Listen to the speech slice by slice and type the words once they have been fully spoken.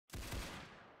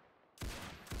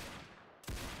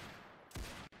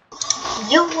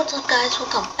Yo, what's up guys,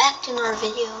 welcome back to another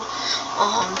video.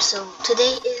 So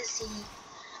today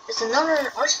is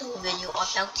another arsenal video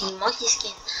about the monkey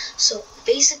skin. So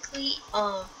basically,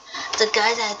 the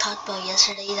guy that I talked about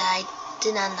yesterday that I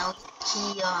did not know,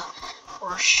 he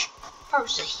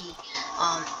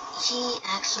he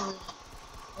actually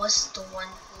was the one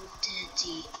who did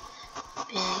the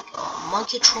big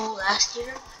monkey troll last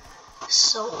year.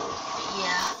 So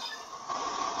yeah,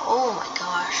 oh my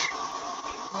gosh.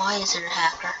 Why is there a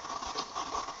hacker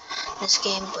in this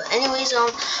game? But anyways,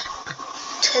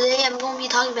 today I'm going to be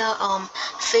talking about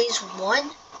phase 1,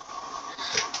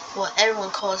 what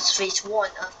everyone calls phase 1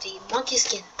 of the monkey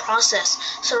skin process.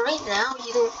 So right now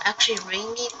you don't actually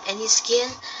really need any skin.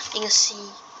 You can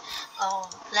see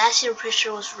last year I'm pretty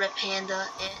sure was red panda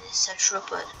and etc.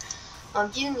 But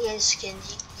you don't need any skin.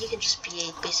 You can just be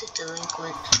a basic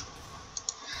delinquent.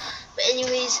 But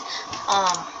anyways,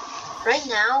 right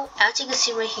now, as you can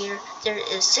see right here, there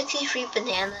is 63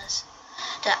 bananas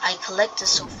that I collected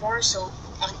so far. So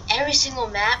on every single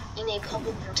map in a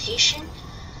public rotation,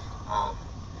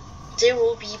 there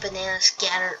will be bananas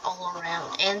scattered all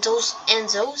around, and those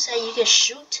that you can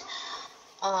shoot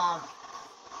are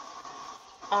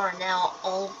now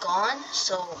all gone.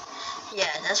 So yeah,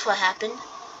 that's what happened.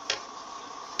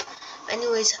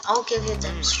 Anyways, I'll give you a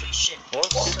demonstration.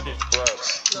 What's this bread?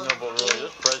 No, but really,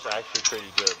 this bread's actually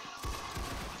pretty good.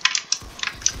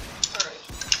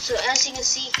 So as you can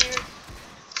see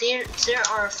here, there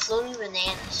are floating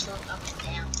bananas floating up and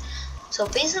down. So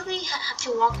basically you have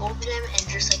to walk over them and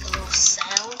there's like a little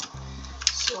sound.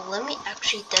 So let me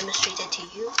actually demonstrate that to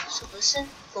you. So listen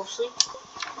closely.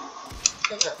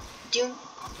 There's a doom,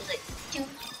 there's like doom,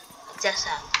 like that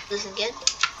sound. Listen again.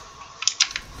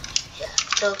 Yeah.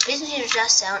 So basically there's that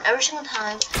sound every single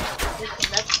time you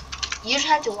collect. You just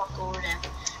have to walk over them,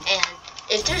 and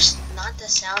if there's not that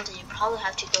sound, then you probably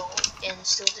have to go, and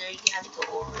still there you have to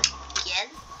go over again.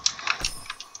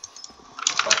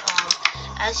 But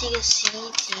as you can see,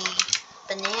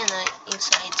 the banana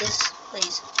inside this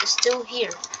place is still here.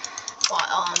 But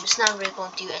it's not really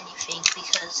going to do anything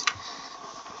because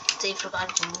they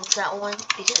forgot to remove that one.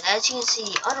 Because as you can see,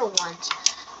 the other ones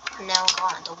are now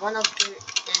gone. The one up there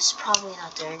is probably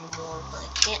not there anymore, but I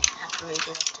can't actually get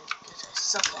up there because I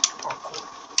suck at parkour.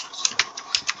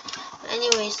 But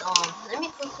anyways, let me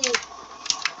quickly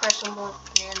press some more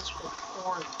bananas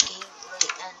before game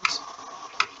really ends.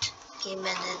 Game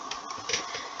ended.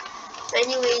 But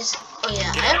anyways, oh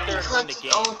yeah, I already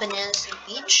collected all the bananas in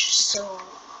the beach, so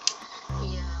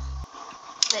yeah.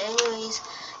 But anyways,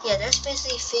 yeah, that's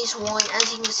basically phase 1.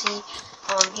 As you can see,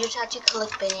 you just have to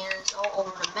collect bananas all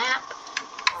over the map.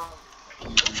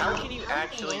 How can you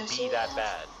actually be that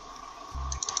bad?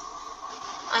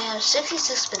 I have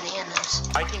 66 bananas.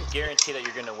 I can guarantee that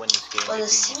you're gonna win this game if you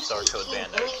use Star Code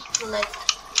Bandits.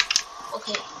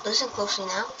 Okay, listen closely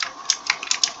now.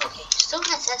 Okay, still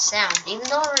has that sound, even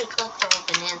though I already collected all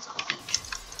the bananas on the beach.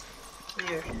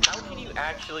 Weird. How can you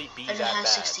actually be that bad? I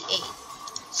just have 68.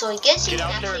 So I guess you can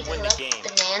actually collect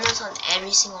bananas on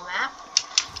every single map.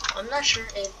 I'm not sure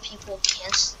if people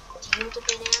can steal the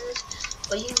bananas,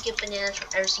 but you can get bananas from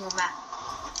every single map,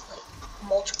 like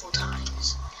multiple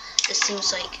times. It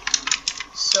seems like.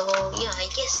 So yeah, I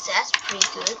guess that's pretty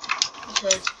good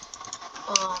because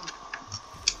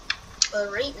but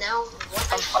right now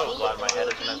what I'm so glad my head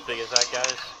isn't as big as that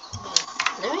guy's.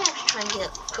 Let me actually try and get a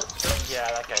quick look. Yeah,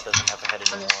 that guy doesn't have a head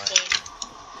anymore.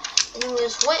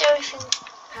 Anyways, what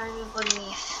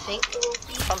everybody think it will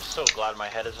be? I'm so glad my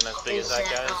head isn't as big as that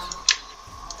guy's.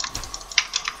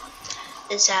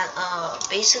 Is that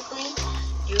basically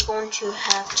you're going to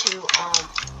have to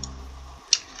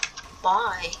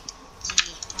buy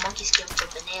the monkey skin for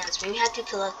bananas. Maybe you have to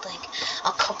collect like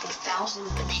a couple thousand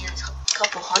bananas, a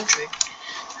couple hundred,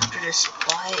 after just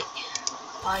buy the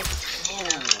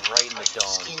banana. Ooh, right in the dome.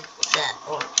 Skin with that,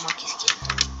 or monkey skin,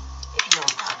 if you know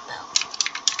what I'm talking about.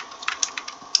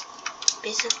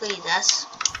 Basically, that's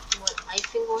what I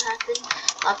think will happen.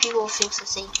 A lot of people think the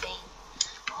same thing.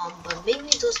 But maybe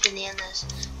those bananas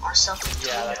are something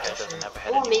different,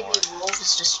 or maybe rolve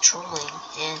is just trolling,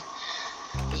 and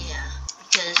yeah,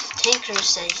 because Tanker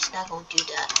said he's not gonna do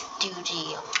that, do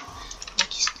the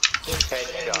monkey skin thing,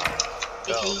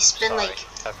 because he spent like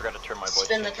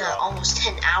almost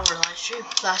 10 hours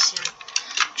last year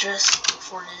just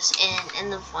for this, and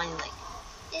ended up finding like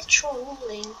it's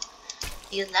trolling.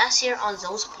 Because last year on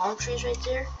those palm trees right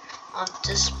there, on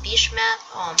this beach map,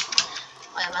 oh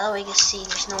yeah, by the way, you can see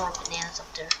there's no more bananas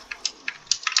up there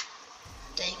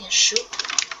that you can shoot.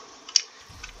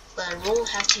 But we'll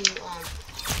have to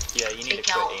yeah, you need to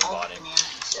take out all the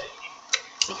bananas,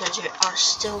 because there are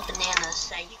still bananas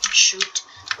that you can shoot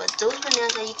but those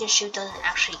bananas that you can shoot doesn't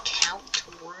actually count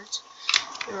towards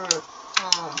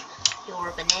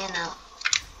your banana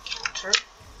counter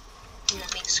in the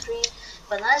main screen.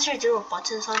 But last year there were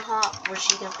buttons on top which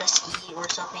you can press E or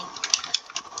something.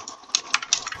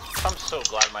 I'm so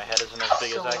glad my head isn't as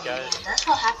big as that, guys. Yeah, that's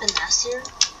what happened last year.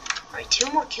 Alright,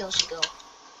 2 more kills to go.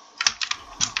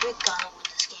 We gotta win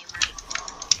this game, right?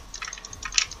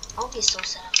 I'll be so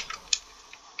sad if I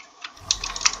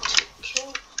don't. 2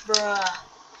 kills? Bruh.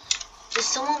 Did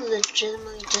someone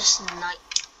legitimately just snipe?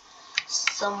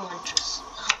 Someone just...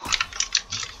 Oh, are you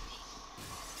kidding me?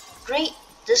 Great!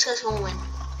 This guy's gonna win.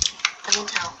 I can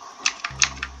tell.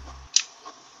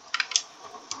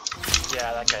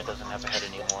 Yeah, that guy doesn't have a head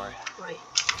anymore. Right.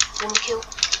 1 more kill.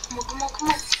 Come on, come on, come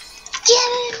on. Get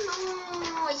him!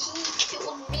 Oh, he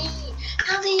killed me.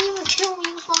 How did he even kill me?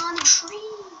 He was behind the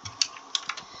tree.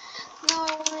 No,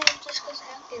 I wanted to just go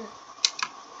hacking.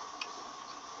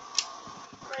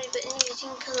 Right, but anyways, you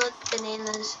can collect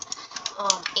bananas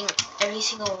in every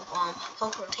single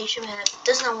Pokemon rotation map.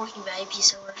 Does not work in VIP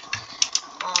servers.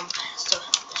 Still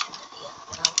have this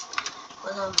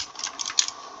video.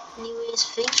 Anyways,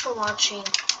 thanks for watching.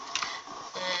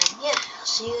 And yeah, I'll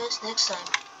see you guys next time.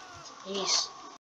 Peace.